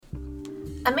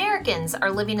Americans are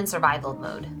living in survival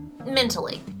mode,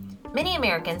 mentally. Many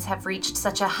Americans have reached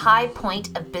such a high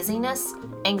point of busyness,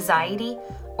 anxiety,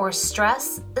 or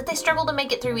stress that they struggle to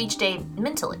make it through each day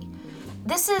mentally.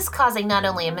 This is causing not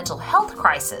only a mental health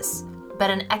crisis, but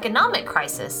an economic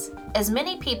crisis, as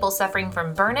many people suffering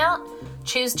from burnout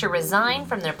choose to resign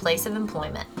from their place of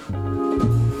employment.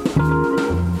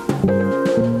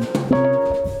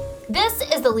 This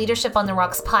is the Leadership on the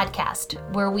Rocks podcast,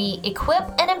 where we equip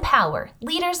and empower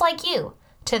leaders like you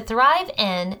to thrive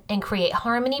in and create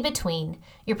harmony between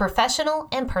your professional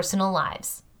and personal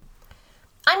lives.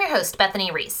 I'm your host,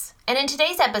 Bethany Reese, and in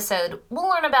today's episode, we'll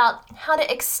learn about how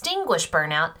to extinguish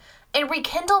burnout and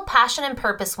rekindle passion and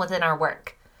purpose within our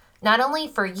work, not only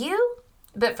for you,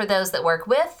 but for those that work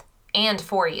with and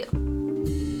for you.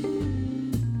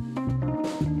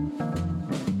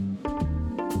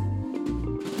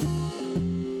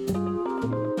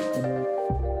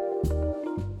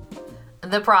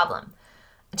 The problem.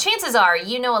 Chances are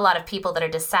you know a lot of people that are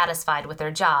dissatisfied with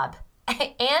their job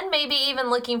and maybe even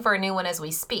looking for a new one as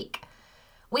we speak.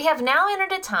 We have now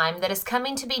entered a time that is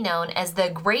coming to be known as the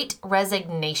Great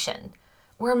Resignation,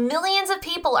 where millions of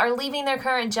people are leaving their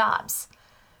current jobs.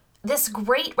 This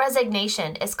Great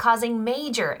Resignation is causing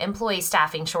major employee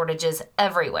staffing shortages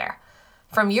everywhere,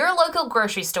 from your local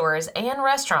grocery stores and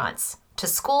restaurants to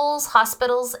schools,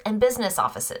 hospitals, and business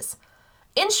offices.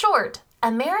 In short,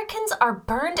 Americans are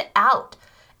burned out,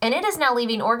 and it is now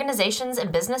leaving organizations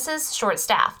and businesses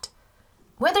short-staffed.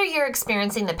 Whether you're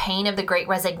experiencing the pain of the Great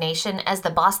Resignation as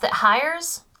the boss that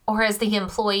hires or as the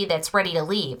employee that's ready to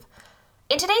leave,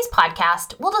 in today's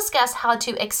podcast, we'll discuss how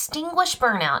to extinguish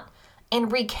burnout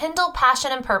and rekindle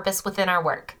passion and purpose within our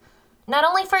work, not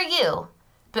only for you,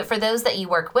 but for those that you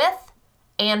work with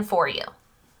and for you.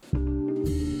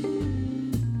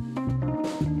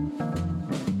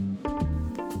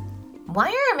 Why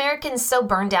are Americans so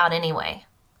burned out anyway?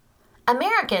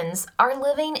 Americans are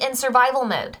living in survival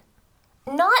mode.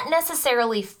 Not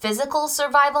necessarily physical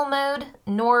survival mode,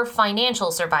 nor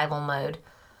financial survival mode,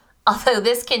 although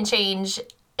this can change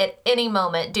at any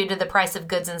moment due to the price of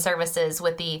goods and services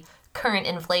with the current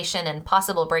inflation and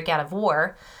possible breakout of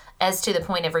war, as to the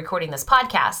point of recording this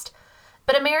podcast.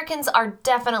 But Americans are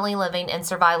definitely living in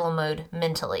survival mode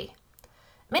mentally.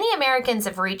 Many Americans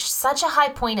have reached such a high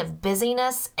point of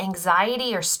busyness,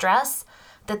 anxiety, or stress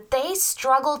that they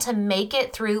struggle to make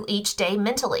it through each day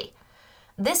mentally.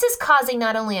 This is causing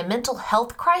not only a mental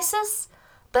health crisis,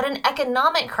 but an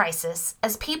economic crisis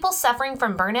as people suffering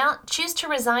from burnout choose to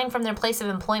resign from their place of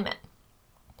employment.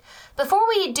 Before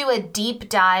we do a deep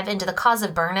dive into the cause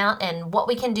of burnout and what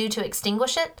we can do to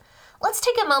extinguish it, let's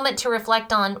take a moment to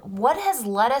reflect on what has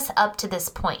led us up to this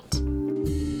point.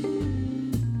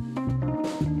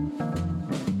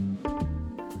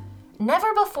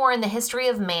 Never before in the history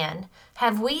of man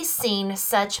have we seen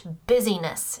such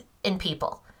busyness in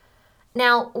people.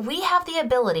 Now, we have the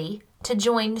ability to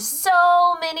join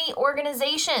so many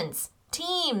organizations,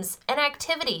 teams, and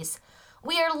activities.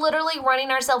 We are literally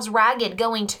running ourselves ragged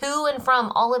going to and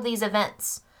from all of these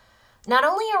events. Not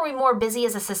only are we more busy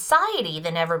as a society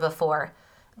than ever before,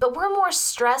 but we're more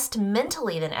stressed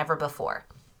mentally than ever before.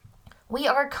 We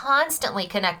are constantly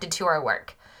connected to our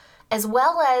work, as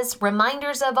well as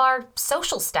reminders of our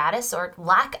social status or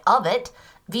lack of it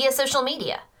via social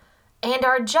media. And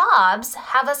our jobs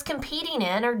have us competing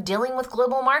in or dealing with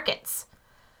global markets.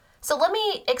 So let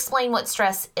me explain what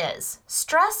stress is.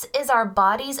 Stress is our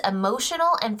body's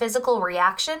emotional and physical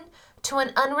reaction to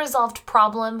an unresolved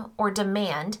problem or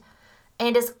demand,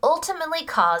 and is ultimately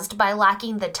caused by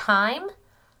lacking the time,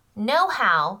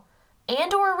 know-how,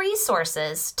 and or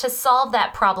resources to solve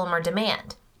that problem or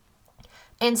demand.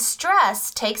 And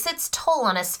stress takes its toll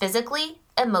on us physically,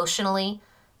 emotionally,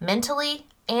 mentally,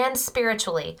 and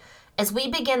spiritually as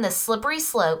we begin the slippery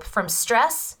slope from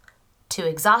stress to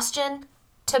exhaustion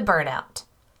to burnout.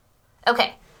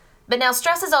 Okay, but now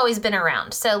stress has always been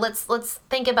around, so let's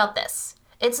think about this.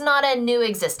 It's not a new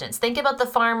existence. Think about the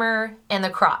farmer and the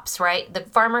crops, right? The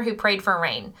farmer who prayed for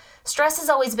rain. Stress has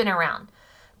always been around,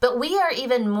 but we are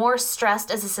even more stressed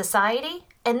as a society,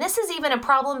 and this is even a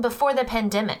problem before the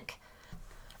pandemic.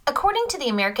 According to the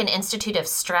American Institute of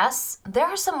Stress, there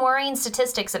are some worrying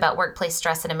statistics about workplace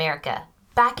stress in America.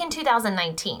 Back in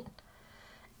 2019,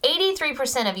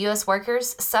 83% of U.S.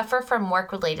 workers suffer from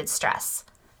work-related stress.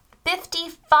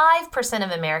 55%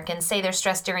 of Americans say they're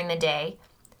stressed during the day.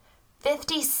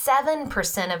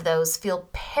 57% of those feel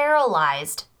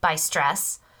paralyzed by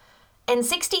stress. And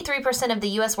 63% of the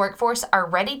U.S. workforce are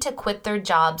ready to quit their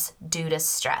jobs due to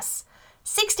stress.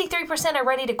 63% are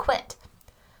ready to quit.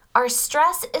 Our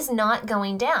stress is not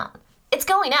going down. It's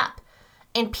going up.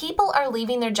 and people are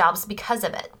leaving their jobs because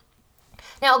of it.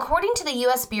 Now, according to the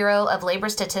U.S. Bureau of Labor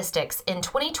Statistics, in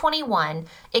 2021,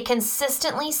 it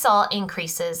consistently saw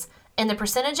increases in the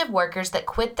percentage of workers that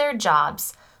quit their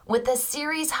jobs, with a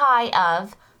series high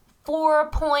of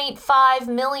 4.5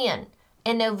 million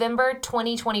in November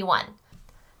 2021.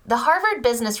 The Harvard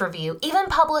Business Review even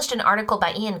published an article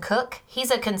by Ian Cook, he's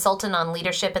a consultant on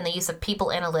leadership and the use of people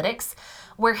analytics,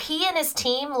 where he and his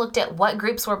team looked at what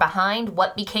groups were behind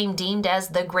what became deemed as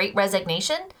the Great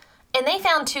Resignation, and they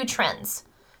found two trends.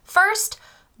 First,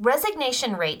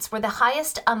 resignation rates were the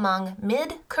highest among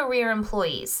mid-career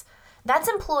employees. That's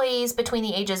employees between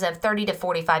the ages of 30 to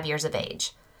 45 years of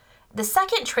age. The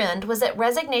second trend was that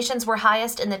resignations were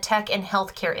highest in the tech and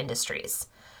healthcare industries.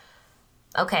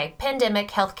 Okay, pandemic,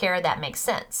 healthcare, that makes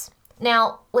sense.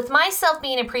 Now, with myself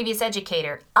being a previous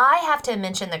educator, I have to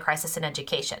mention the crisis in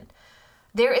education.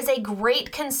 There is a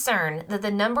great concern that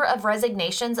the number of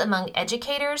resignations among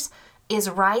educators is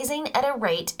rising at a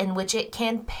rate in which it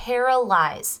can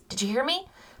paralyze, did you hear me?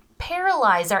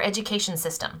 Paralyze our education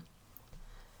system.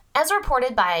 As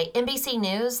reported by NBC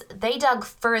News, they dug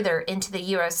further into the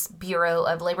U.S. Bureau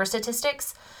of Labor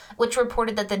Statistics, which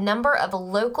reported that the number of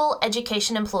local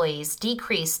education employees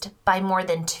decreased by more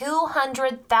than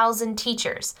 200,000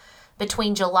 teachers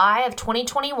between July of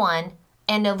 2021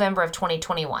 and November of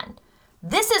 2021.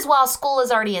 This is while school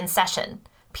is already in session.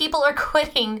 People are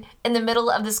quitting in the middle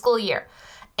of the school year,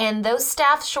 and those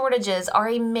staff shortages are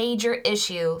a major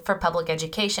issue for public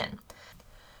education.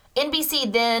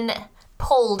 NBC then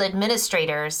polled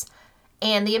administrators,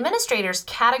 and the administrators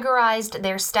categorized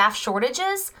their staff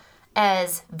shortages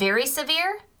as very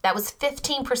severe. That was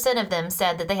 15% of them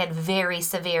said that they had very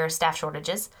severe staff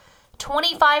shortages.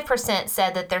 25%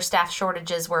 said that their staff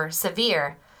shortages were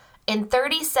severe, and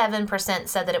 37%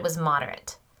 said that it was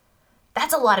moderate.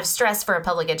 That's a lot of stress for a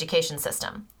public education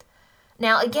system.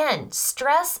 Now, again,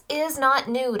 stress is not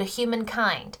new to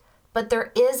humankind, but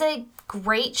there is a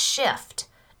great shift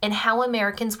in how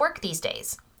Americans work these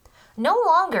days. No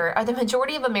longer are the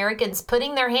majority of Americans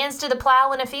putting their hands to the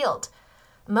plow in a field.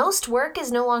 Most work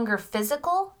is no longer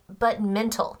physical, but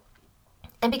mental.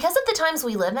 And because of the times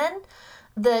we live in,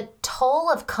 the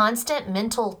toll of constant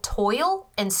mental toil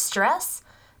and stress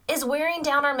is wearing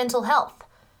down our mental health.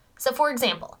 So, for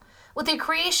example, with the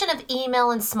creation of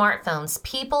email and smartphones,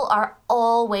 people are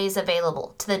always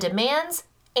available to the demands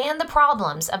and the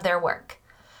problems of their work.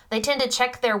 They tend to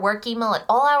check their work email at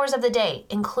all hours of the day,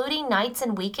 including nights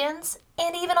and weekends,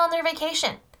 and even on their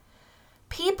vacation.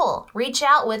 People reach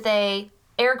out with a,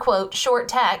 air quote, short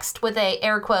text with a,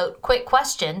 air quote, quick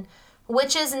question,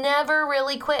 which is never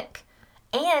really quick.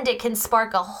 And it can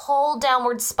spark a whole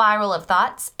downward spiral of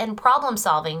thoughts and problem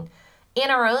solving in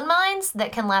our own minds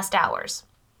that can last hours.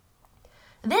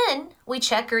 Then we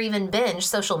check or even binge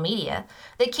social media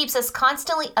that keeps us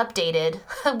constantly updated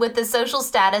with the social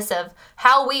status of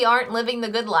how we aren't living the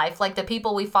good life like the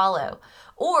people we follow,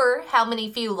 or how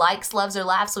many few likes, loves, or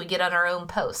laughs we get on our own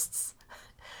posts.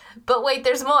 But wait,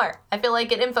 there's more. I feel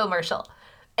like an infomercial.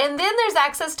 And then there's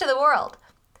access to the world.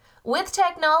 With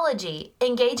technology,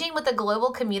 engaging with the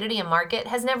global community and market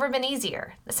has never been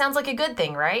easier. That sounds like a good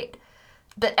thing, right?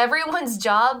 But everyone's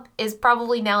job is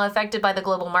probably now affected by the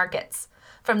global markets.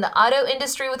 From the auto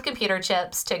industry with computer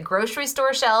chips to grocery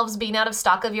store shelves being out of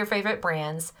stock of your favorite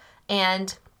brands,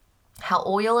 and how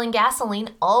oil and gasoline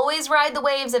always ride the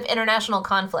waves of international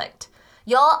conflict.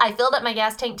 Y'all, I filled up my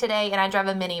gas tank today and I drive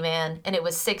a minivan and it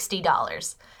was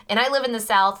 $60. And I live in the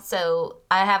South, so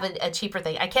I have a cheaper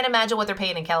thing. I can't imagine what they're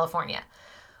paying in California.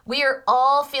 We are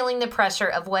all feeling the pressure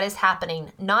of what is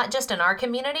happening, not just in our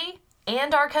community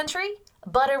and our country,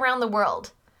 but around the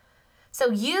world. So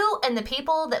you and the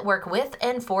people that work with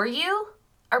and for you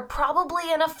are probably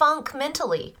in a funk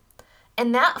mentally.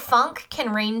 And that funk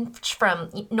can range from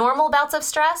normal bouts of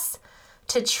stress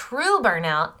to true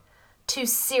burnout to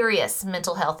serious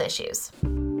mental health issues.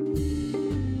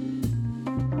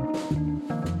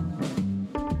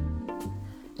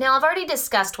 Now, I've already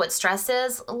discussed what stress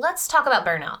is. Let's talk about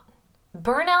burnout.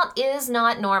 Burnout is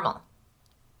not normal.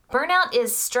 Burnout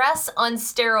is stress on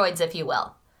steroids, if you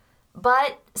will.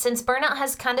 But since burnout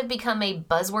has kind of become a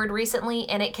buzzword recently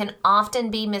and it can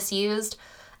often be misused,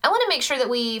 I want to make sure that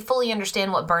we fully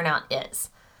understand what burnout is.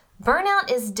 Burnout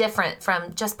is different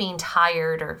from just being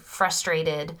tired or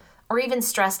frustrated or even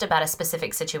stressed about a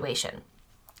specific situation.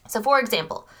 So for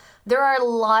example, there are a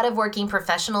lot of working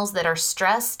professionals that are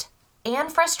stressed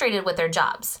and frustrated with their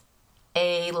jobs.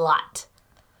 A lot.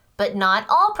 But not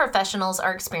all professionals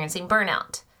are experiencing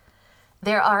burnout.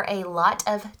 There are a lot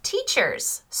of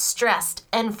teachers stressed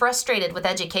and frustrated with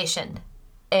education.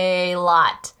 A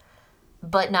lot.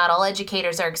 but not all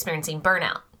educators are experiencing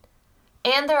burnout.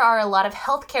 And there are a lot of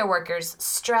healthcare workers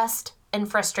stressed and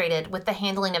frustrated with the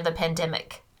handling of the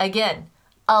pandemic. Again,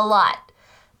 a lot.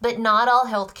 But not all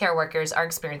healthcare workers are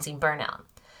experiencing burnout.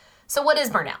 So what is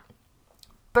burnout?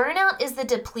 Burnout is the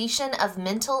depletion of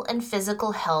mental and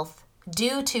physical health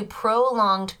due to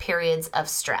prolonged periods of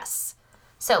stress.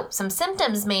 So some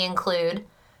symptoms may include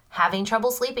having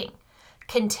trouble sleeping,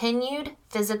 continued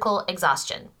physical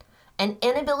exhaustion, an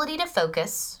inability to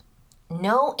focus,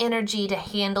 no energy to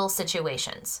handle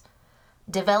situations,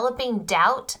 developing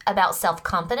doubt about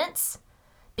self-confidence,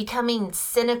 becoming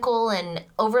cynical and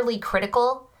overly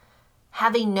critical,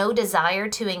 having no desire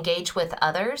to engage with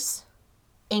others,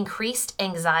 increased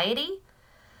anxiety,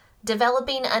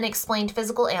 developing unexplained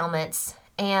physical ailments,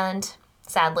 and,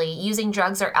 sadly, using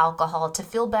drugs or alcohol to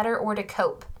feel better or to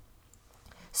cope.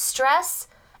 Stress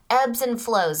ebbs and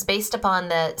flows based upon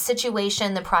the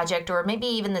situation, the project, or maybe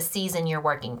even the season you're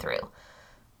working through.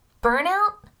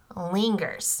 Burnout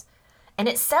lingers, and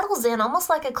it settles in almost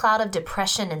like a cloud of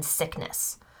depression and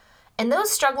sickness. And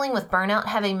those struggling with burnout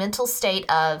have a mental state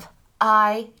of,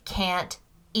 I can't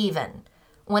even,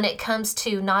 when it comes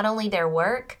to not only their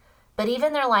work, but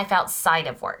even their life outside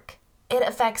of work. It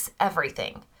affects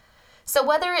everything. So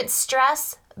whether it's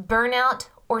stress, burnout,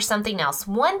 or something else,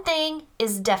 one thing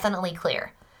is definitely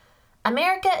clear.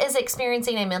 America is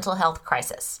experiencing a mental health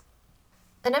crisis.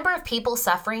 The number of people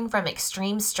suffering from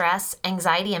extreme stress,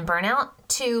 anxiety, and burnout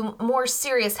to more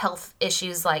serious health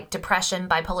issues like depression,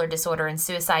 bipolar disorder, and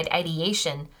suicide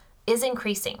ideation is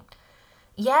increasing.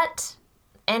 Yet,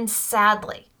 and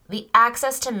sadly, the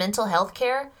access to mental health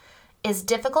care is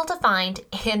difficult to find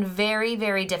and very,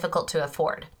 very difficult to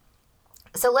afford.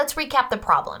 So let's recap the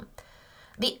problem.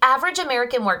 The average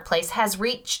American workplace has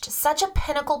reached such a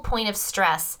pinnacle point of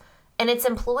stress, and its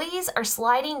employees are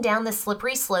sliding down the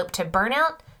slippery slope to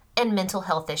burnout and mental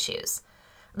health issues.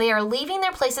 They are leaving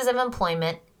their places of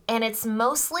employment, and it's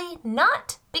mostly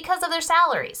not because of their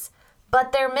salaries,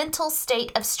 but their mental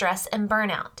state of stress and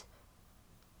burnout.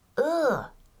 Ugh.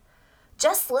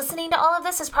 Just listening to all of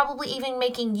this is probably even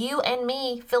making you and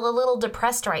me feel a little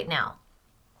depressed right now.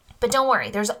 But don't worry,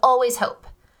 there's always hope.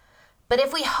 But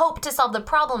if we hope to solve the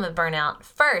problem of burnout,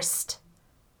 first,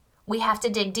 we have to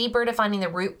dig deeper to finding the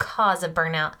root cause of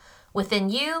burnout within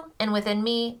you and within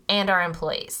me and our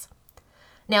employees.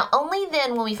 Now, only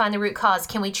then when we find the root cause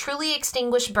can we truly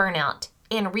extinguish burnout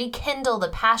and rekindle the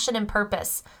passion and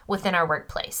purpose within our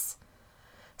workplace.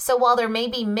 So while there may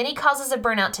be many causes of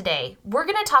burnout today, we're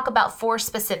going to talk about 4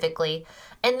 specifically,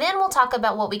 and then we'll talk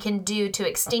about what we can do to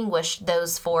extinguish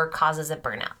those 4 causes of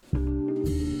burnout.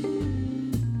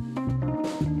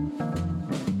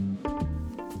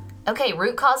 Okay,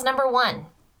 root cause number 1,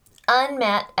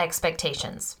 unmet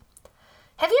expectations.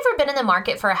 Have you ever been in the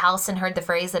market for a house and heard the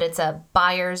phrase that it's a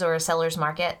buyer's or a seller's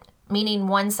market? Meaning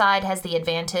one side has the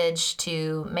advantage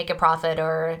to make a profit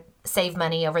or save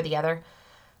money over the other?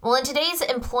 Well, in today's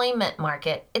employment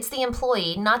market, it's the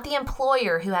employee, not the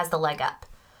employer, who has the leg up.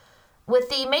 With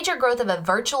the major growth of a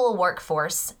virtual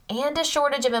workforce and a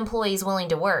shortage of employees willing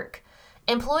to work,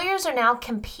 employers are now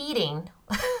competing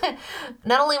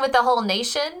not only with the whole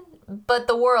nation, but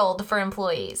the world for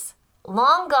employees.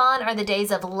 Long gone are the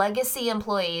days of legacy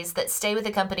employees that stay with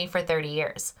the company for 30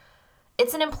 years.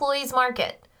 It's an employee's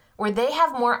market where they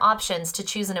have more options to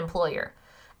choose an employer.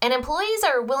 And employees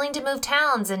are willing to move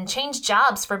towns and change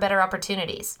jobs for better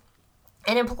opportunities.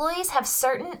 And employees have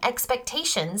certain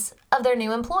expectations of their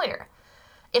new employer.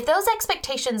 If those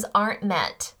expectations aren't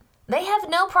met, they have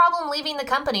no problem leaving the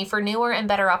company for newer and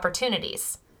better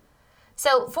opportunities.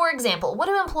 So, for example, what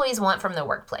do employees want from their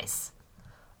workplace?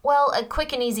 Well, a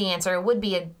quick and easy answer would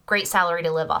be a great salary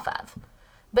to live off of.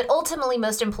 But ultimately,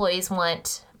 most employees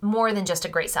want more than just a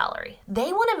great salary.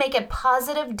 They want to make a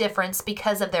positive difference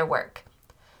because of their work.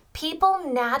 People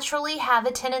naturally have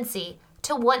a tendency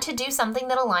to want to do something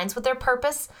that aligns with their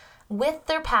purpose, with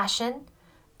their passion,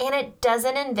 and it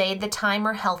doesn't invade the time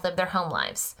or health of their home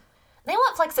lives. They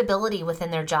want flexibility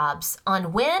within their jobs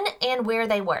on when and where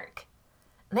they work.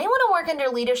 They want to work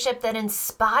under leadership that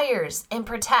inspires and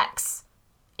protects.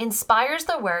 Inspires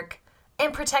their work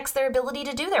and protects their ability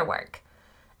to do their work.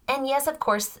 And yes, of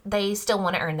course, they still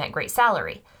want to earn that great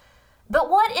salary. But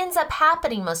what ends up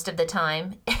happening most of the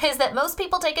time is that most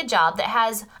people take a job that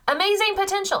has amazing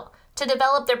potential to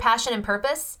develop their passion and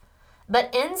purpose, but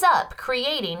ends up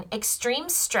creating extreme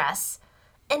stress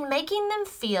and making them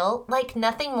feel like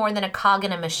nothing more than a cog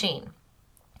in a machine.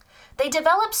 They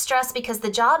develop stress because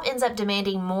the job ends up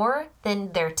demanding more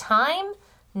than their time,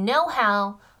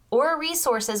 know-how, or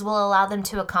resources will allow them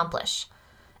to accomplish.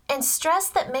 And stress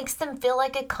that makes them feel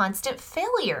like a constant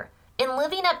failure in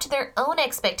living up to their own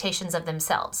expectations of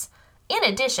themselves, in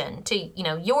addition to,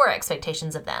 your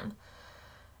expectations of them.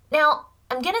 Now,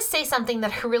 I'm going to say something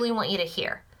that I really want you to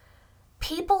hear.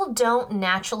 People don't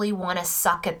naturally want to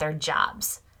suck at their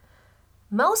jobs.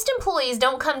 Most employees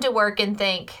don't come to work and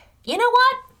think, you know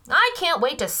what? I can't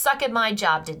wait to suck at my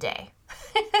job today.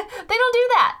 They don't do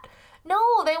that.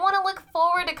 No, they want to look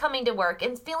forward to coming to work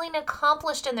and feeling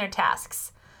accomplished in their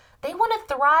tasks. They want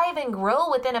to thrive and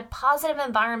grow within a positive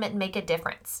environment and make a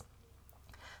difference.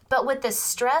 But with the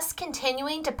stress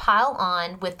continuing to pile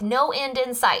on with no end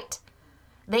in sight,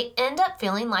 they end up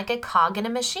feeling like a cog in a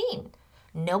machine.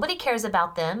 Nobody cares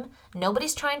about them.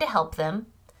 Nobody's trying to help them.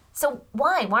 So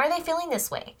why? Why are they feeling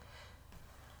this way?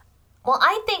 Well,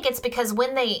 I think it's because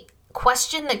when they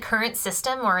question the current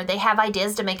system or they have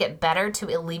ideas to make it better to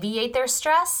alleviate their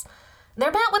stress,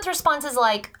 they're met with responses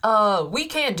like, we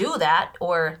can't do that,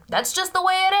 or that's just the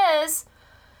way it is.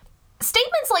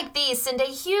 Statements like these send a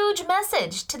huge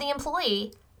message to the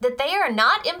employee that they are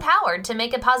not empowered to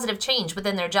make a positive change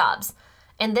within their jobs,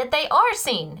 and that they are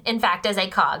seen, in fact, as a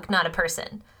cog, not a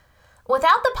person.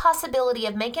 Without the possibility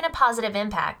of making a positive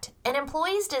impact, an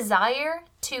employee's desire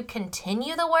to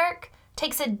continue the work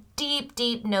takes a deep,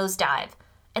 deep nosedive,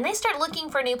 and they start looking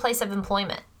for a new place of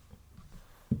employment.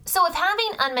 So if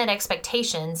having unmet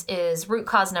expectations is root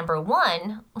cause number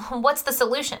one, what's the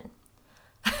solution?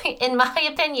 In my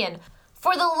opinion,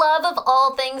 for the love of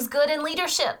all things good in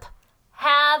leadership,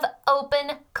 have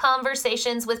open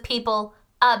conversations with people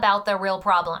about their real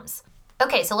problems.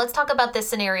 Okay, so let's talk about this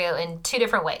scenario in two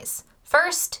different ways.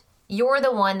 First, you're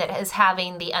the one that is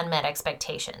having the unmet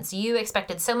expectations. You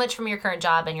expected so much from your current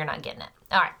job and you're not getting it.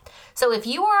 All right. So if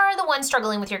you are the one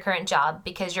struggling with your current job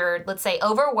because you're, let's say,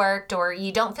 overworked or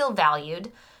you don't feel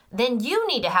valued, then you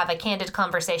need to have a candid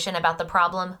conversation about the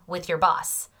problem with your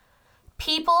boss.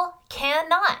 People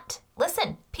cannot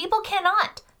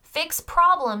fix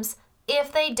problems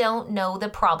if they don't know the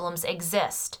problems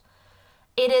exist.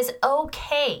 It is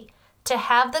okay to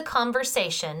have the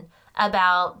conversation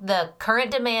about the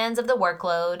current demands of the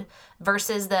workload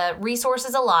versus the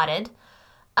resources allotted.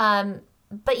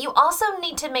 But you also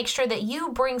need to make sure that you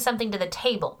bring something to the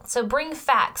table. So bring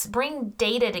facts, bring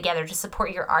data together to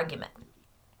support your argument.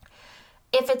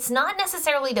 If it's not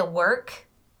necessarily the work,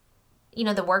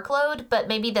 the workload, but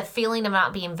maybe the feeling of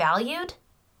not being valued,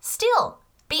 still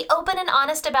be open and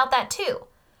honest about that too.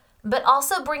 But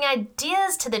also bring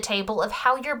ideas to the table of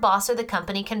how your boss or the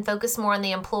company can focus more on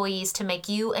the employees to make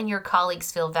you and your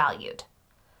colleagues feel valued.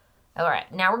 All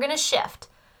right, now we're going to shift.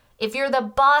 If you're the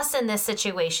boss in this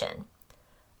situation,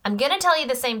 I'm going to tell you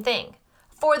the same thing.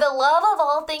 For the love of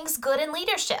all things good in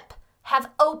leadership,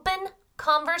 have open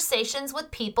conversations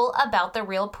with people about the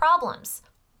real problems.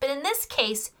 But in this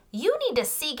case, you need to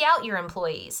seek out your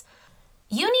employees.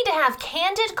 You need to have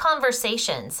candid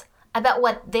conversations about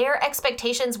what their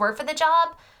expectations were for the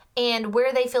job and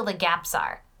where they feel the gaps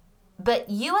are. But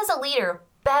you as a leader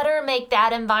better make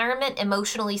that environment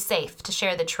emotionally safe to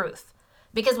share the truth.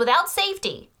 Because without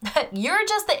safety, you're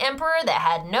just the emperor that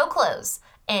had no clothes,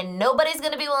 and nobody's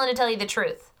going to be willing to tell you the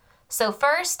truth. So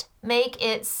first, make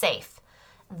it safe.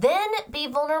 Then be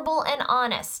vulnerable and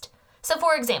honest. So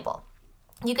for example,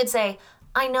 you could say,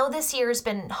 I know this year has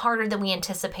been harder than we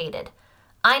anticipated.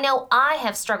 I know I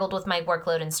have struggled with my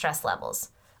workload and stress levels.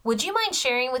 Would you mind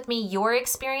sharing with me your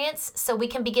experience so we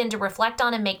can begin to reflect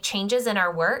on and make changes in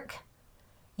our work?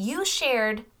 You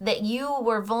shared that you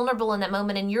were vulnerable in that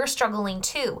moment and you're struggling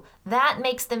too. That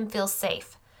makes them feel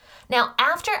safe. Now,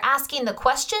 after asking the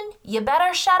question, you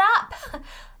better shut up.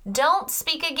 Don't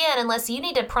speak again unless you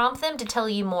need to prompt them to tell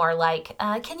you more, like,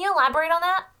 can you elaborate on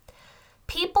that?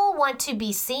 People want to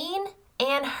be seen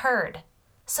and heard.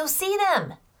 So see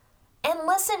them and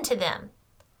listen to them.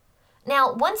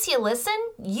 Now, once you listen,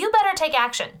 you better take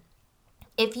action.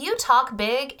 If you talk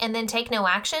big and then take no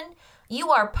action,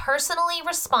 you are personally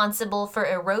responsible for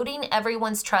eroding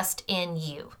everyone's trust in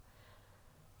you.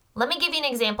 Let me give you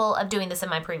an example of doing this in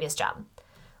my previous job.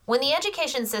 When the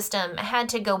education system had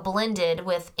to go blended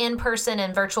with in-person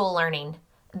and virtual learning,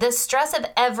 the stress of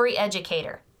every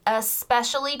educator,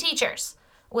 especially teachers,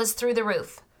 was through the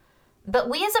roof. But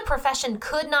we as a profession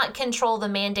could not control the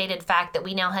mandated fact that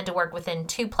we now had to work within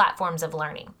 2 platforms of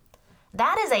learning.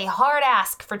 That is a hard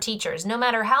ask for teachers, no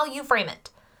matter how you frame it.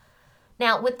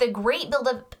 Now, with the great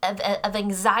buildup of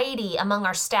anxiety among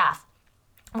our staff,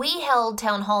 we held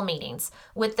town hall meetings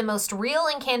with the most real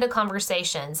and candid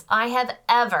conversations I have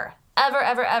ever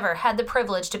had the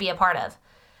privilege to be a part of.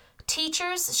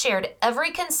 Teachers shared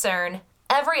every concern,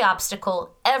 every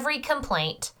obstacle, every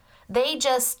complaint. They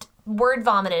just word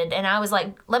vomited, and I was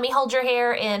like, let me hold your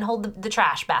hair and hold the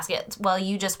trash basket while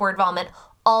you just word vomit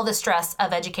all the stress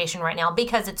of education right now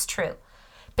because it's true.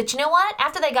 But you know what?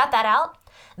 After they got that out,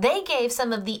 they gave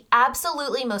some of the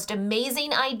absolutely most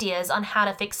amazing ideas on how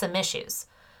to fix some issues,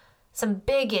 some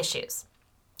big issues.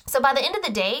 So by the end of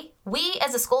the day, we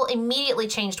as a school immediately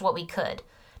changed what we could.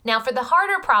 Now for the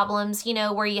harder problems,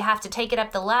 where you have to take it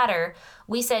up the ladder,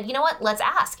 we said, you know what, let's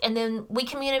ask. And then we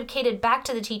communicated back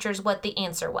to the teachers what the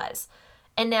answer was.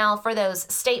 And now for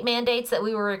those state mandates that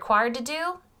we were required to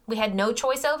do, we had no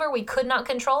choice over, we could not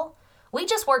control. We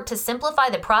just worked to simplify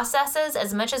the processes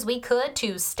as much as we could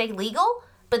to stay legal,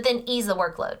 but then ease the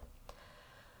workload.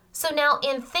 So now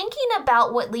in thinking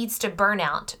about what leads to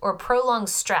burnout or prolonged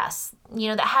stress,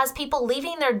 that has people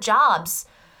leaving their jobs,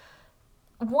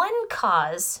 one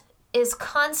cause is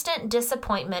constant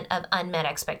disappointment of unmet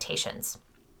expectations.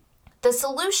 The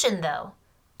solution, though,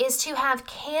 is to have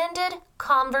candid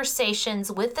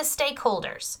conversations with the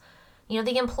stakeholders,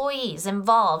 the employees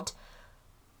involved,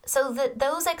 so that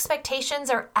those expectations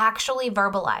are actually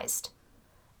verbalized.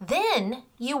 Then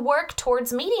you work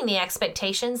towards meeting the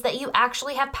expectations that you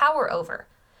actually have power over.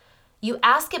 You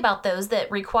ask about those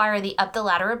that require the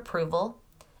up-the-ladder approval,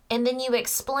 and then you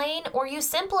explain or you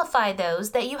simplify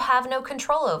those that you have no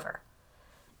control over.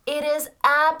 It is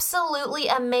absolutely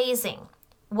amazing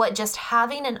what just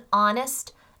having an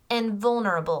honest and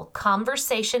vulnerable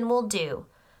conversation will do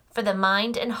for the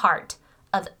mind and heart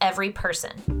of every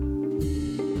person.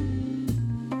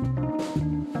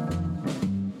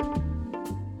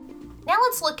 Now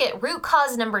let's look at root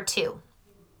cause number 2,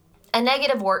 a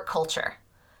negative work culture.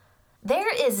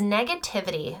 There is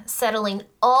negativity settling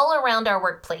all around our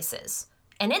workplaces,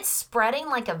 and it's spreading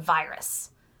like a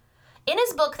virus. In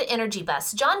his book, The Energy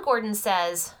Bus, John Gordon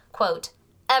says, quote,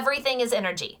 "Everything is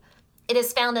energy. It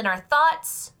is found in our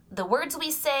thoughts, the words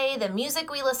we say, the music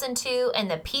we listen to,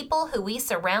 and the people who we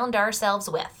surround ourselves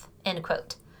with," end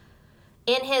quote.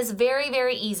 In his very,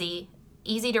 very easy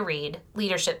to read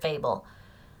leadership fable,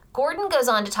 Gordon goes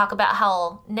on to talk about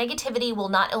how negativity will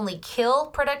not only kill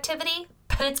productivity,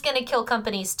 but it's going to kill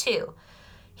companies too.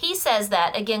 He says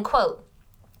that, again, quote,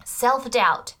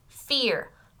 "Self-doubt,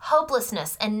 fear,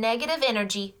 hopelessness, and negative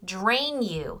energy drain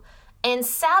you and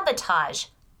sabotage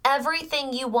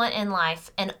everything you want in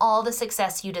life and all the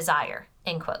success you desire,"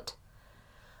 end quote.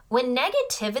 When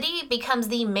negativity becomes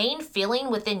the main feeling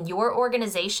within your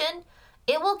organization,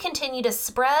 it will continue to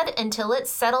spread until it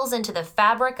settles into the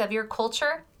fabric of your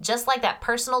culture, just like that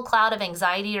personal cloud of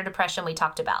anxiety or depression we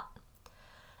talked about.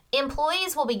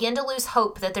 Employees will begin to lose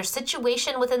hope that their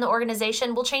situation within the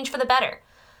organization will change for the better.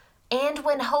 And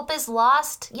when hope is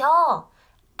lost, y'all,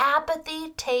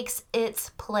 apathy takes its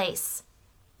place.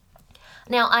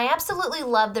 Now, I absolutely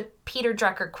love the Peter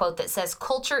Drucker quote that says,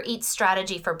 "Culture eats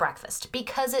strategy for breakfast,"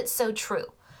 because it's so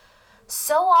true.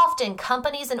 So often,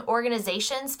 companies and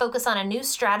organizations focus on a new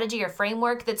strategy or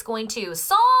framework that's going to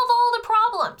solve all the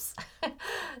problems,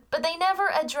 but they never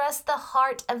address the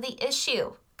heart of the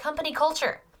issue, company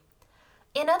culture.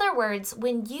 In other words,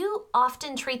 when you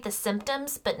often treat the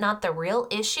symptoms but not the real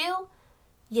issue,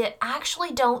 you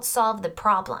actually don't solve the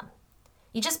problem.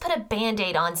 You just put a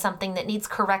Band-Aid on something that needs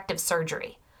corrective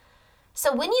surgery.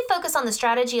 So when you focus on the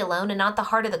strategy alone and not the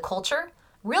heart of the culture,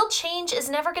 real change is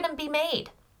never going to be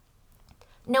made.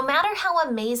 No matter how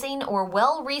amazing or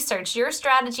well-researched your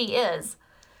strategy is,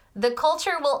 the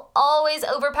culture will always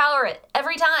overpower it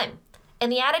every time.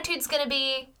 And the attitude's going to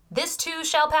be, "This too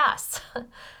shall pass."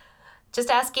 Just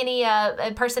ask any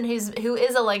a person who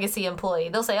is a legacy employee.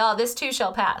 They'll say, "Oh, this too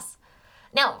shall pass."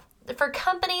 Now, for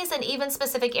companies and even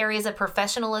specific areas of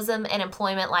professionalism and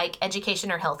employment like education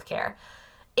or healthcare,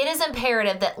 it is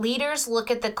imperative that leaders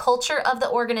look at the culture of the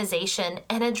organization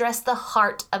and address the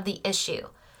heart of the issue.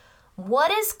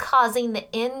 What is causing the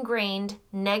ingrained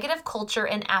negative culture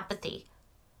and apathy?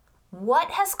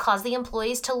 What has caused the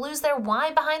employees to lose their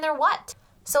why behind their what?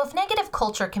 So if negative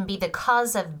culture can be the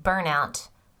cause of burnout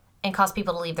and cause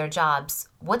people to leave their jobs,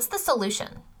 what's the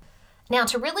solution? Now,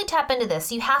 to really tap into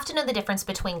this, you have to know the difference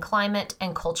between climate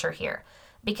and culture here,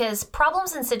 because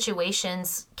problems and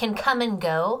situations can come and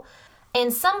go,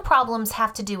 and some problems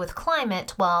have to do with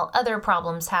climate, while other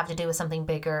problems have to do with something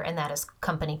bigger, and that is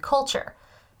company culture.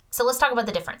 So let's talk about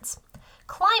the difference.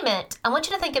 Climate, I want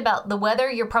you to think about the weather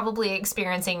you're probably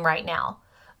experiencing right now.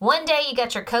 One day you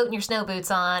got your coat and your snow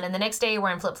boots on, and the next day you're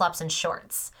wearing flip-flops and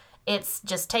shorts. It's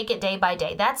just take it day by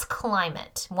day. That's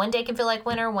climate. One day can feel like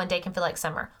winter, one day can feel like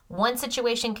summer. One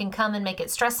situation can come and make it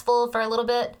stressful for a little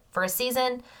bit, for a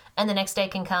season, and the next day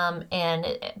can come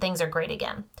and things are great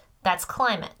again. That's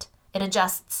climate. It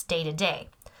adjusts day to day.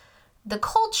 The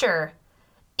culture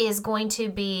is going to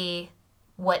be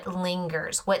what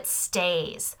lingers, what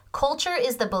stays. Culture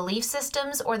is the belief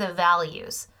systems or the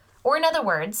values. Or in other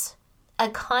words, a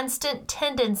constant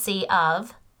tendency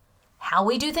of how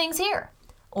we do things here,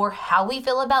 or how we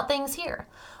feel about things here,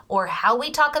 or how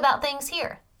we talk about things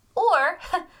here, or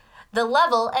the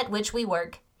level at which we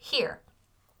work here.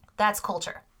 That's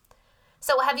culture.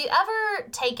 So have you ever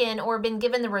taken or been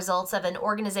given the results of an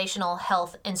organizational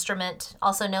health instrument,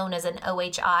 also known as an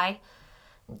OHI?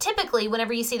 Typically,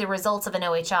 whenever you see the results of an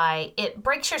OHI, it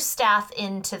breaks your staff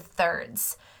into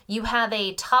thirds. You have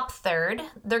a top third.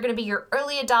 They're going to be your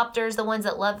early adopters, the ones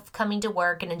that love coming to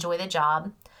work and enjoy the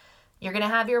job. You're going to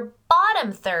have your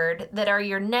bottom third that are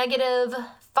your negative,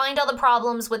 find all the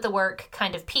problems with the work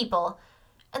kind of people.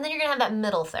 And then you're going to have that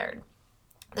middle third.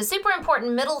 The super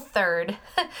important middle third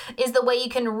is the way you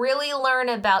can really learn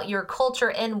about your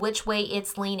culture and which way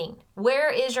it's leaning. Where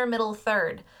is your middle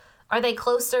third? Are they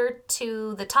closer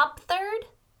to the top third?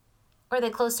 Or are they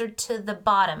closer to the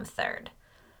bottom third?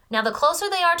 Now, the closer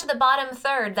they are to the bottom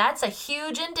third, that's a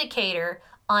huge indicator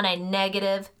on a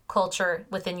negative culture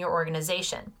within your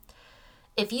organization.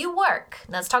 If you work,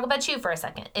 let's talk about you for a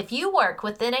second. If you work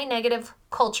within a negative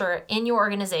culture in your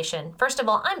organization, first of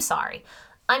all, I'm sorry.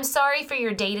 I'm sorry for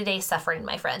your day-to-day suffering,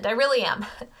 my friend. I really am.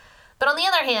 But on the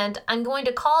other hand, I'm going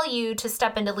to call you to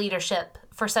step into leadership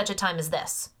for such a time as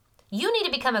this. You need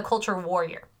to become a culture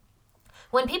warrior.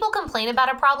 When people complain about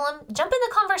a problem, jump in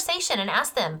the conversation and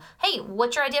ask them, hey,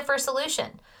 what's your idea for a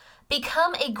solution?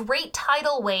 Become a great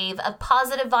tidal wave of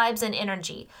positive vibes and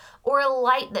energy, or a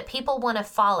light that people want to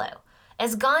follow.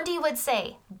 As Gandhi would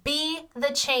say, be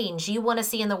the change you want to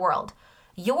see in the world.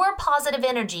 Your positive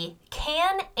energy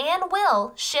can and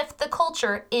will shift the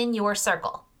culture in your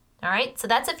circle. All right, so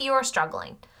that's if you are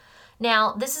struggling.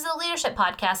 Now, this is a leadership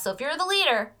podcast, so if you're the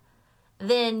leader,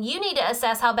 then you need to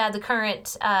assess how bad the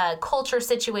current culture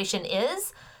situation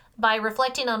is by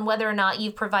reflecting on whether or not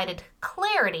you've provided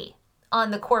clarity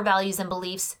on the core values and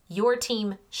beliefs your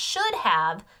team should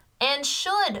have and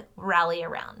should rally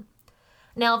around.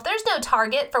 Now, if there's no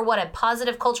target for what a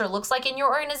positive culture looks like in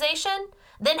your organization,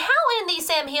 then how in the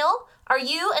Sam Hill are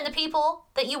you and the people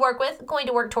that you work with going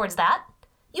to work towards that?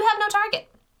 You have no target.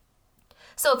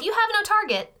 So if you have no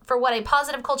target for what a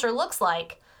positive culture looks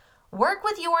like, work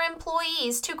with your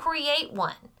employees to create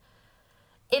one.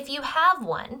 If you have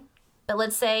one, but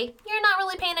let's say you're not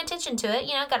really paying attention to it,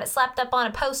 got it slapped up on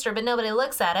a poster, but nobody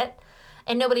looks at it,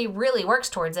 and nobody really works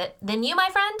towards it, then you, my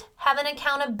friend, have an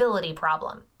accountability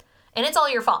problem. And it's all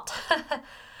your fault.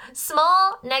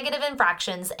 Small negative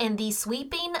infractions and the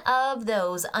sweeping of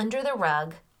those under the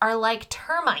rug are like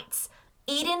termites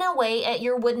eating away at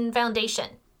your wooden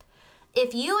foundation.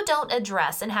 If you don't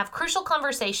address and have crucial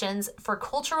conversations for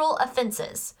cultural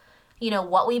offenses,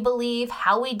 what we believe,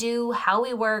 how we do, how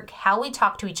we work, how we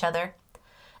talk to each other,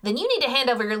 then you need to hand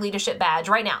over your leadership badge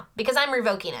right now because I'm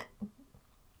revoking it.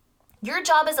 Your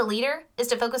job as a leader is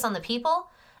to focus on the people,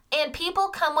 and people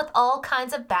come with all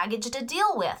kinds of baggage to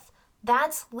deal with.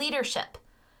 That's leadership.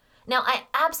 Now, I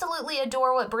absolutely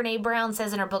adore what Brené Brown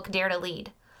says in her book, Dare to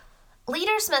Lead.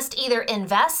 Leaders must either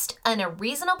invest in a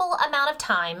reasonable amount of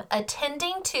time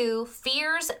attending to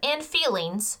fears and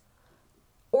feelings,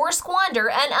 or squander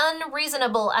an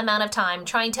unreasonable amount of time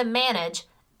trying to manage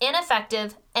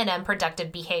ineffective and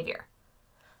unproductive behavior.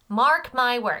 Mark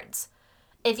my words.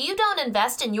 If you don't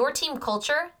invest in your team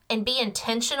culture and be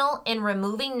intentional in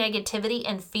removing negativity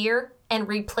and fear and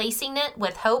replacing it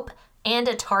with hope and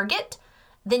a target,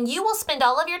 then you will spend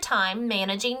all of your time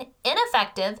managing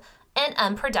ineffective and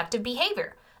unproductive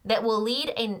behavior that will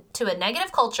lead to a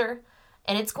negative culture,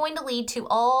 and it's going to lead to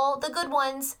all the good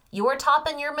ones, your top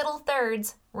and your middle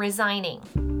thirds, resigning.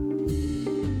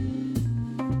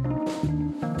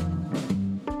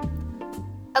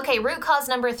 Okay, root cause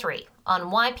number 3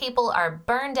 on why people are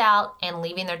burned out and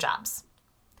leaving their jobs.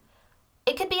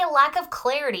 It could be a lack of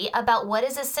clarity about what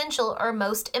is essential or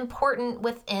most important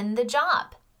within the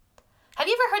job. Have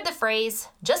you ever heard the phrase,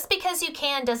 just because you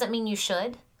can doesn't mean you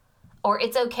should? Or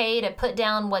it's okay to put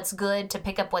down what's good to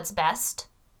pick up what's best?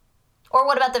 Or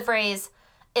what about the phrase,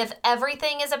 if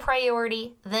everything is a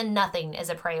priority, then nothing is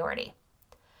a priority?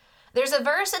 There's a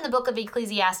verse in the book of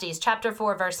Ecclesiastes, chapter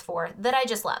 4, verse 4, that I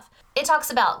just love. It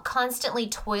talks about constantly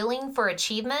toiling for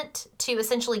achievement to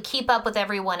essentially keep up with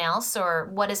everyone else or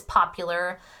what is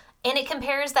popular, and it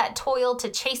compares that toil to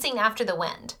chasing after the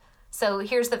wind. So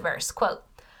here's the verse, quote,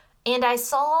 "And I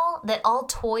saw that all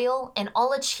toil and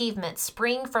all achievement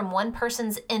spring from one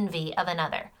person's envy of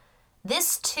another.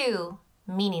 This too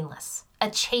meaningless, a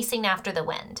chasing after the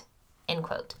wind," end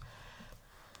quote.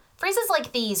 Phrases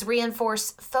like these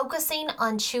reinforce focusing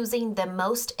on choosing the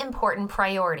most important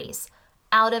priorities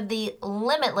out of the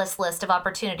limitless list of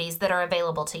opportunities that are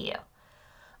available to you.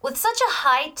 With such a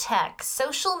high-tech,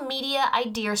 social media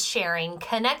idea sharing,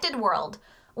 connected world,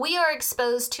 we are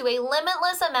exposed to a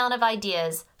limitless amount of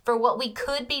ideas for what we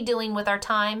could be doing with our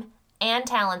time and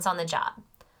talents on the job.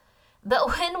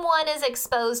 But when one is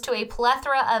exposed to a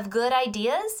plethora of good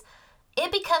ideas,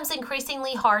 it becomes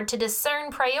increasingly hard to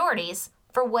discern priorities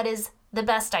for what is the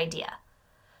best idea.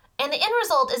 And the end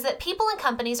result is that people and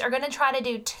companies are going to try to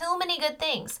do too many good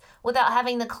things without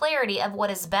having the clarity of what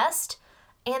is best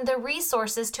and the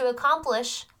resources to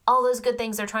accomplish all those good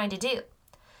things they're trying to do.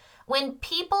 When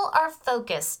people are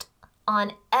focused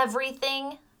on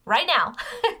everything right now,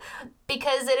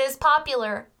 because it is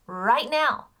popular right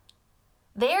now,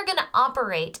 they are going to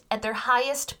operate at their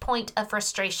highest point of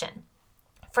frustration.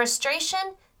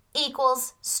 Frustration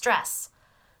equals stress.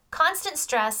 Constant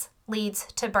stress leads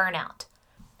to burnout.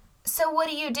 So what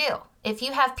do? If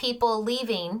you have people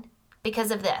leaving because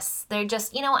of this, they're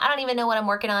just, I don't even know what I'm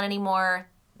working on anymore.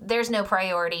 There's no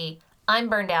priority. I'm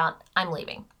burned out. I'm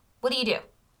leaving. What do?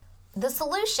 The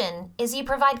solution is you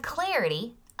provide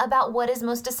clarity about what is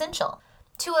most essential.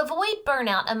 To avoid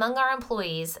burnout among our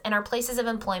employees and our places of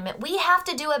employment, we have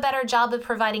to do a better job of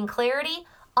providing clarity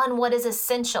on what is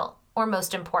essential or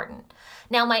most important.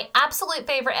 Now, my absolute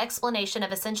favorite explanation of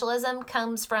essentialism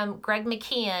comes from Greg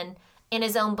McKeown in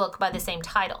his own book by the same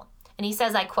title. And he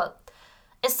says, I quote,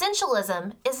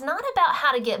 "Essentialism is not about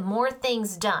how to get more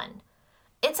things done.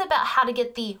 It's about how to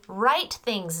get the right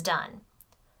things done.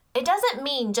 It doesn't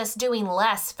mean just doing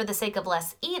less for the sake of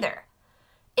less either.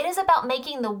 It is about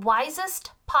making the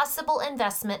wisest possible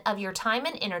investment of your time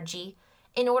and energy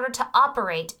in order to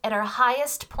operate at our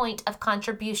highest point of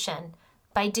contribution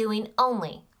by doing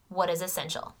only what is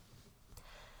essential."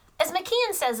 As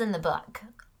McKeown says in the book,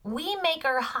 we make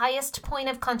our highest point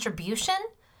of contribution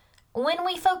when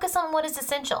we focus on what is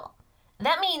essential.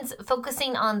 That means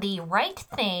focusing on the right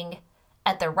thing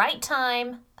at the right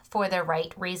time for the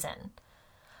right reason.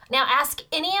 Now ask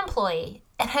any employee,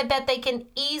 and I bet they can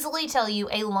easily tell you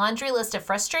a laundry list of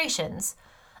frustrations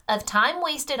of time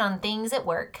wasted on things at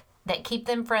work that keep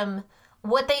them from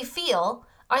what they feel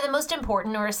are the most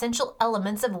important or essential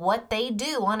elements of what they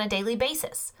do on a daily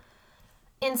basis.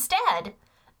 Instead,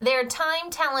 their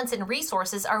time, talents, and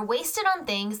resources are wasted on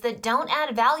things that don't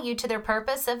add value to their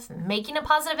purpose of making a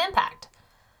positive impact.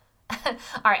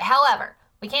 All right, however,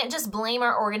 we can't just blame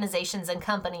our organizations and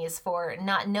companies for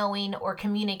not knowing or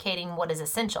communicating what is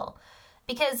essential,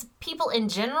 because people in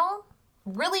general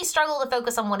really struggle to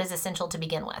focus on what is essential to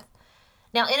begin with.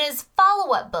 Now, in his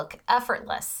follow-up book,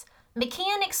 Effortless,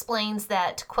 McKeown explains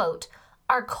that, quote,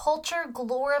 "Our culture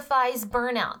glorifies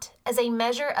burnout as a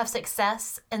measure of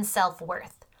success and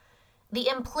self-worth. The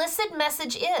implicit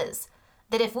message is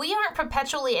that if we aren't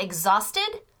perpetually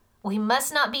exhausted, we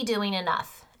must not be doing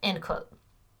enough," end quote.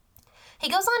 He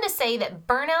goes on to say that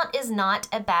burnout is not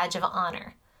a badge of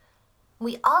honor.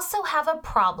 We also have a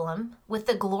problem with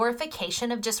the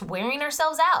glorification of just wearing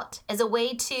ourselves out as a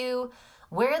way to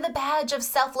wear the badge of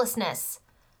selflessness.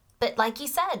 But like he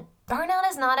said, burnout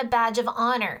is not a badge of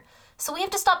honor, so we have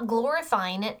to stop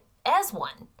glorifying it as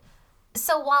one.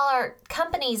 So while our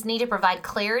companies need to provide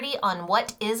clarity on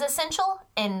what is essential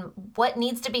and what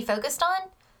needs to be focused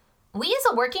on, we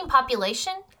as a working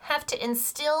population have to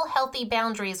instill healthy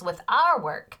boundaries with our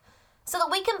work so that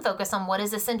we can focus on what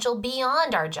is essential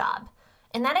beyond our job.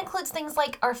 And that includes things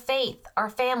like our faith, our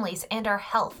families, and our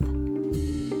health.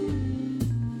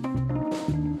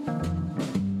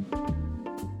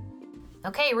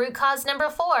 Okay, root cause number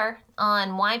 4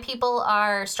 on why people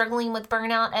are struggling with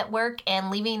burnout at work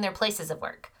and leaving their places of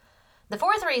work. The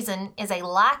 4th reason is a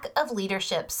lack of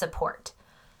leadership support.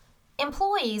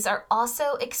 Employees are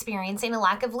also experiencing a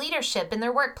lack of leadership in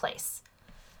their workplace.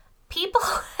 People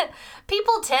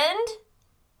tend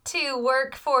to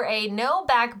work for a no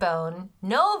backbone,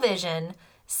 no vision,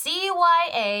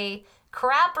 CYA,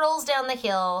 crap rolls down the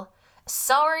hill,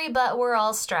 sorry but we're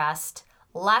all stressed,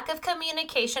 lack of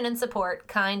communication and support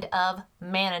kind of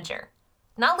manager.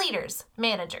 Not leaders,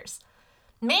 managers.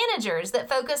 Managers that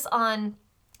focus on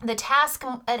the task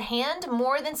at hand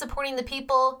more than supporting the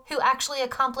people who actually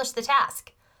accomplish the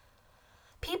task.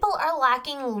 People are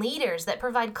lacking leaders that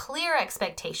provide clear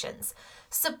expectations,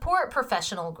 support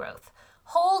professional growth,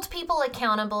 hold people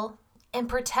accountable, and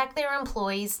protect their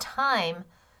employees' time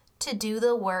to do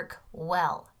the work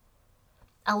well.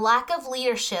 A lack of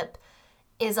leadership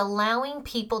is allowing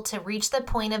people to reach the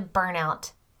point of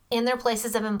burnout in their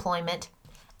places of employment,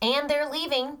 and they're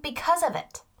leaving because of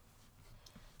it.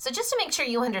 So just to make sure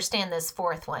you understand this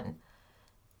 4th one,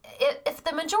 if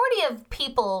the majority of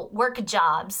people work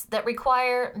jobs that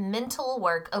require mental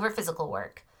work over physical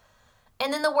work,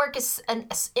 And then the work is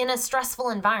in a stressful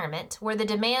environment where the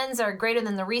demands are greater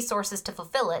than the resources to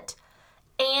fulfill it,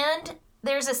 and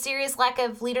there's a serious lack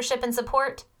of leadership and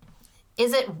support.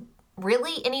 Is it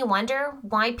really any wonder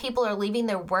why people are leaving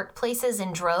their workplaces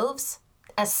in droves,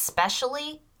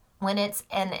 especially when it's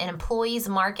an employee's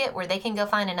market where they can go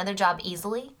find another job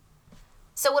easily?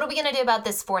 So what are we going to do about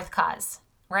this fourth cause,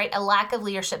 right? A lack of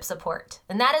leadership support.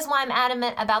 And that is why I'm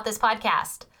adamant about this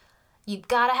podcast. You've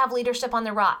got to have leadership on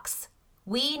the rocks.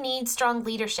 We need strong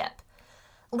leadership.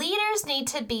 Leaders need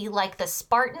to be like the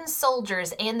Spartan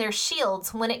soldiers and their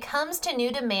shields when it comes to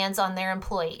new demands on their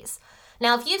employees.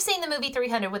 Now, if you've seen the movie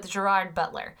 300 with Gerard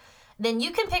Butler, then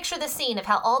you can picture the scene of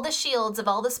how all the shields of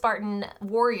all the Spartan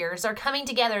warriors are coming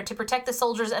together to protect the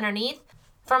soldiers underneath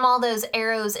from all those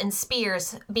arrows and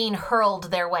spears being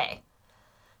hurled their way.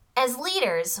 As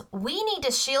leaders, we need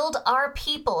to shield our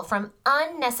people from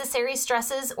unnecessary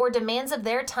stresses or demands of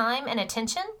their time and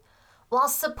attention while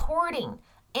supporting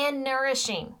and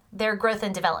nourishing their growth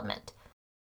and development.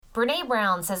 Brené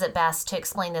Brown says it best to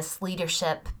explain this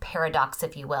leadership paradox,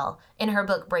 if you will, in her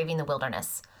book, Braving the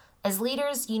Wilderness. As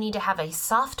leaders, you need to have a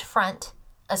soft front,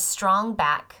 a strong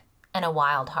back, and a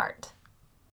wild heart.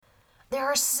 There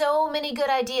are so many good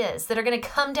ideas that are going to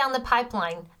come down the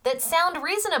pipeline that sound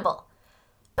reasonable.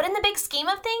 But in the big scheme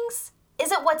of things,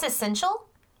 is it what's essential?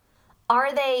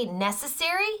 Are they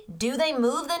necessary? Do they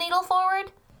move the needle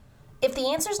forward? If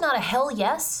the answer's not a hell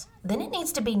yes, then it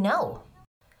needs to be no.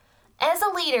 As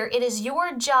a leader, it is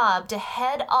your job to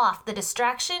head off the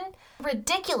distraction,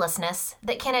 ridiculousness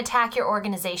that can attack your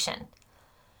organization.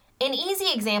 An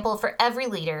easy example for every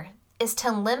leader is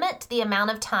to limit the amount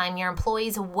of time your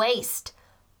employees waste.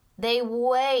 They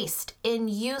waste in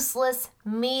useless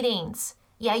meetings.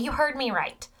 Yeah, you heard me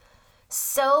right.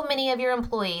 So many of your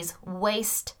employees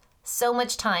waste so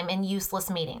much time in useless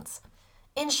meetings.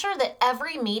 Ensure that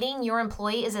every meeting your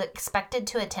employee is expected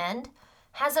to attend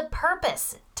has a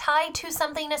purpose tied to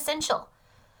something essential.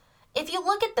 If you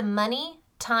look at the money,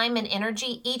 time, and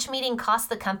energy each meeting costs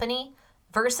the company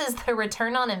versus the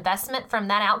return on investment from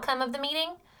that outcome of the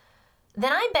meeting,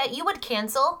 then I bet you would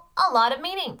cancel a lot of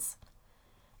meetings.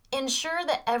 Ensure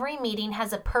that every meeting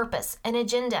has a purpose, an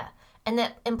agenda, and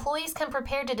that employees can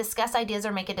prepare to discuss ideas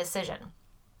or make a decision.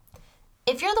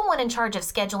 If you're the one in charge of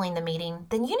scheduling the meeting,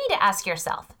 then you need to ask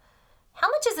yourself, how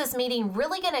much is this meeting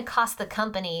really going to cost the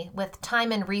company with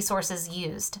time and resources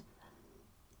used?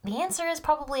 The answer is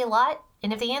probably a lot,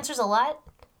 and if the answer is a lot,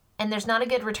 and there's not a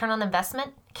good return on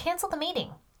investment, cancel the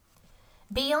meeting.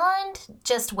 Beyond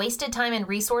just wasted time and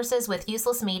resources with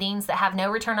useless meetings that have no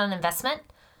return on investment,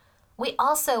 we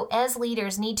also, as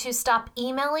leaders, need to stop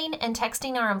emailing and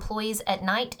texting our employees at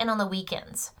night and on the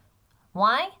weekends.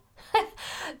 Why?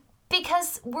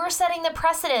 Because we're setting the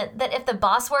precedent that if the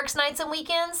boss works nights and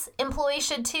weekends, employees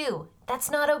should too. That's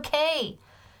not okay.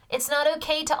 It's not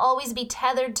okay to always be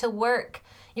tethered to work.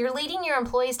 You're leading your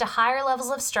employees to higher levels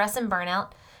of stress and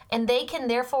burnout, and they can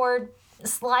therefore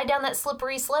slide down that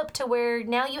slippery slope to where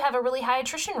now you have a really high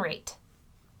attrition rate.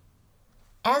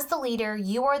 As the leader,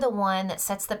 you are the one that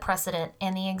sets the precedent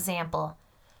and the example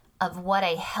of what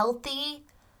a healthy,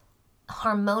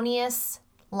 harmonious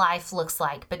life looks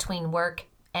like between work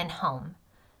and home.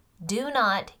 Do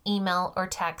not email or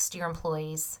text your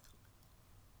employees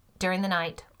during the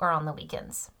night or on the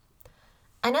weekends.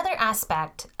 Another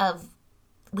aspect of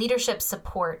leadership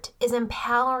support is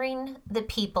empowering the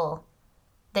people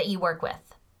that you work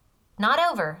with. Not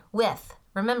over, with.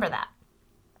 Remember that.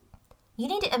 You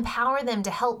need to empower them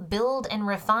to help build and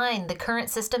refine the current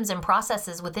systems and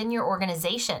processes within your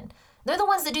organization. They're the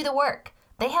ones that do the work.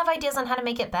 They have ideas on how to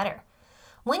make it better.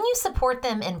 When you support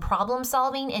them in problem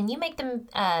solving and you make them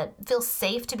feel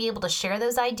safe to be able to share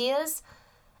those ideas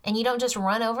and you don't just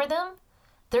run over them,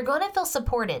 they're going to feel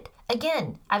supported.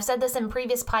 Again, I've said this in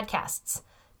previous podcasts.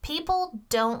 People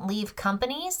don't leave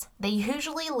companies. They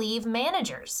usually leave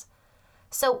managers.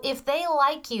 So if they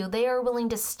like you, they are willing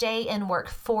to stay and work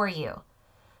for you.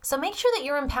 So make sure that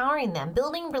you're empowering them,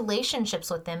 building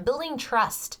relationships with them, building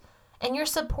trust, and you're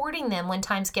supporting them when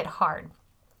times get hard.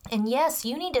 And yes,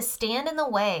 you need to stand in the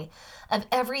way of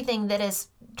everything that is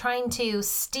trying to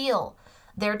steal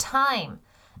their time,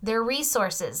 their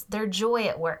resources, their joy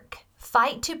at work.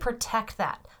 Fight to protect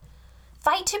that.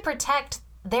 Fight to protect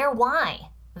their why,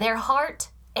 their heart,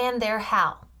 and their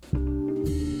how.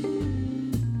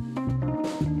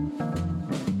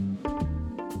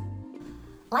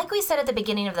 Like we said at the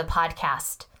beginning of the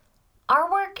podcast,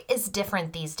 our work is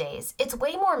different these days. It's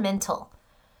way more mental.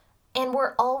 And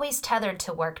we're always tethered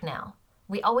to work now.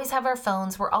 We always have our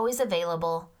phones. We're always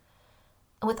available.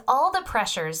 With all the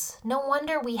pressures, no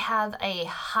wonder we have a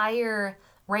higher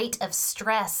rate of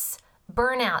stress,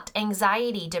 burnout,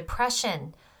 anxiety,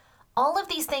 depression. All of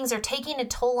these things are taking a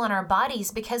toll on our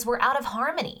bodies because we're out of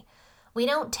harmony. We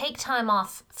don't take time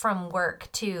off from work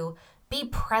to be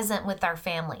present with our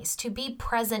families, to be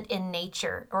present in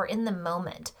nature or in the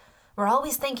moment. We're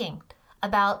always thinking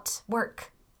about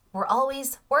work. We're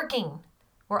always working.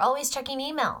 We're always checking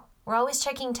email. We're always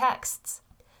checking texts.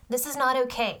 This is not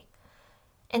okay.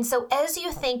 And so as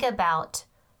you think about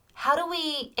how do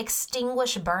we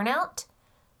extinguish burnout,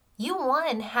 you,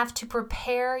 one, have to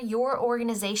prepare your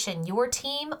organization, your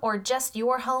team, or just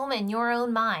your home and your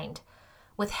own mind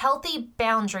with healthy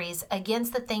boundaries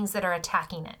against the things that are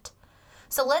attacking it.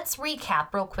 So let's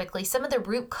recap real quickly some of the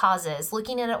root causes,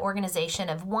 looking at an organization,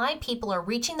 of why people are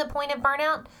reaching the point of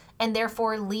burnout and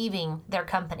therefore leaving their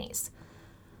companies.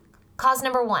 Cause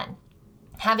number 1,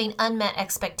 having unmet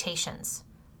expectations.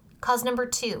 Cause number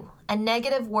 2, a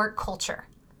negative work culture.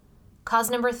 Cause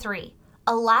number 3,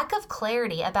 a lack of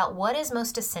clarity about what is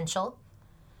most essential.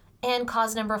 And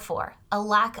cause number 4, a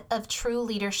lack of true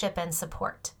leadership and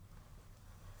support.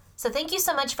 So thank you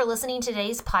so much for listening to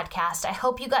today's podcast. I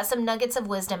hope you got some nuggets of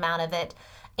wisdom out of it.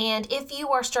 And if you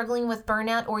are struggling with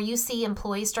burnout or you see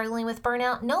employees struggling with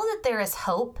burnout, know that there is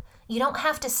hope. You don't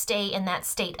have to stay in that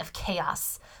state of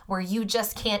chaos where you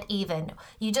just can't get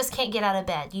out of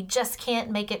bed. You just can't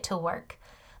make it to work.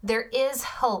 There is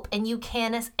hope, and you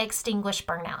can extinguish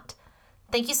burnout.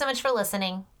 Thank you so much for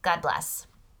listening. God bless.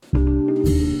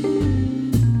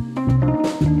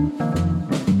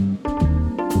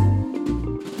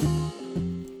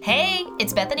 Hey,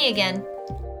 it's Bethany again.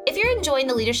 If you're enjoying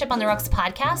the Leadership on the Rocks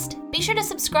podcast, be sure to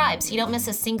subscribe so you don't miss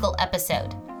a single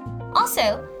episode.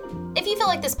 Also, if you feel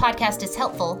like this podcast is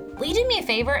helpful, will you do me a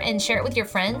favor and share it with your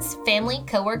friends, family,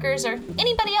 coworkers, or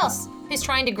anybody else who's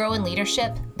trying to grow in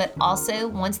leadership but also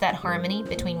wants that harmony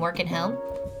between work and home?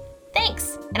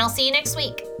 Thanks, and I'll see you next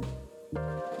week.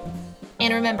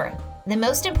 And remember, the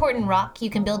most important rock you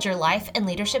can build your life and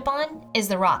leadership on is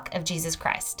the rock of Jesus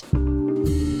Christ.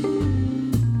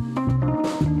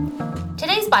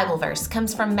 Today's Bible verse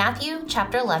comes from Matthew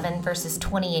chapter 11, verses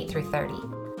 28 through 30.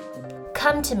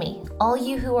 Come to me, all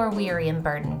you who are weary and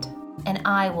burdened, and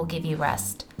I will give you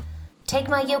rest. Take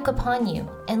my yoke upon you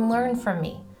and learn from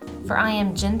me, for I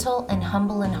am gentle and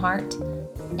humble in heart,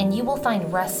 and you will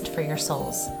find rest for your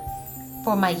souls.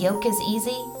 For my yoke is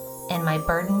easy and my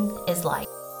burden is light.